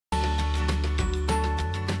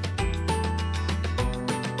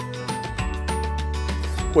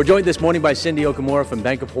We're joined this morning by Cindy Okamura from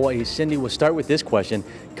Bank of Hawaii. Cindy, we'll start with this question.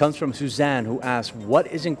 It comes from Suzanne, who asks, what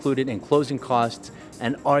is included in closing costs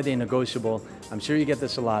and are they negotiable? I'm sure you get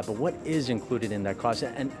this a lot, but what is included in that cost?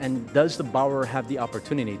 And does the borrower have the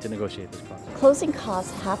opportunity to negotiate this cost? Closing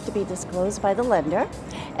costs have to be disclosed by the lender,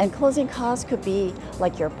 and closing costs could be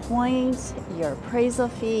like your points, your appraisal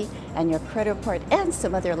fee, and your credit report, and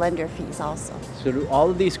some other lender fees also. So do all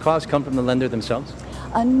of these costs come from the lender themselves?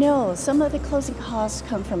 No, some of the closing costs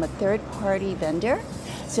come from a third-party vendor,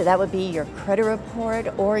 so that would be your credit report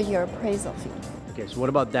or your appraisal fee. Okay, so what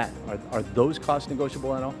about that? Are those costs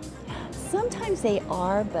negotiable at all? Sometimes they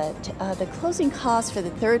are, but the closing costs for the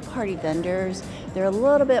third-party vendors, they're a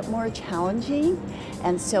little bit more challenging.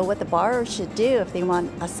 And so what the borrower should do if they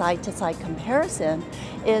want a side-to-side comparison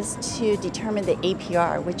is to determine the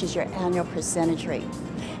APR, which is your annual percentage rate.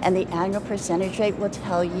 And the annual percentage rate will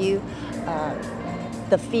tell you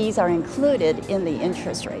the fees are included in the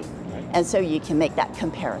interest rate. And so you can make that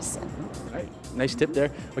comparison. All right, nice tip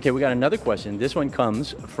there. Okay, we got another question. This one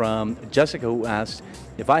comes from Jessica, who asks,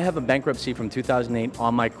 if I have a bankruptcy from 2008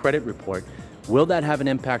 on my credit report, will that have an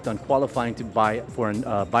impact on qualifying to buy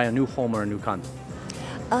a new home or a new condo?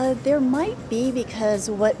 There might be, because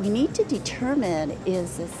what we need to determine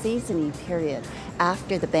is the seasoning period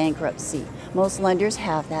after the bankruptcy. Most lenders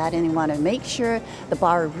have that, and they want to make sure the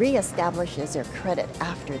borrower reestablishes their credit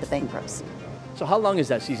after the bankruptcy. So how long is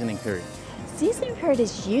that seasoning period? Seasoning period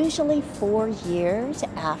is usually 4 years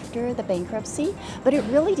after the bankruptcy, but it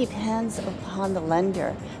really depends upon the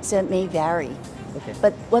lender, so it may vary. Okay.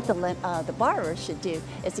 But what the borrower should do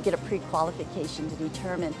is to get a pre-qualification to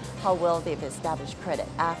determine how well they've established credit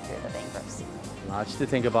after the bankruptcy. Lots to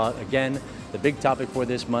think about. Again, the big topic for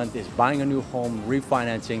this month is buying a new home,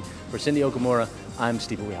 refinancing. For Cindy Okamura, I'm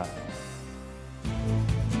Stephen Wihara.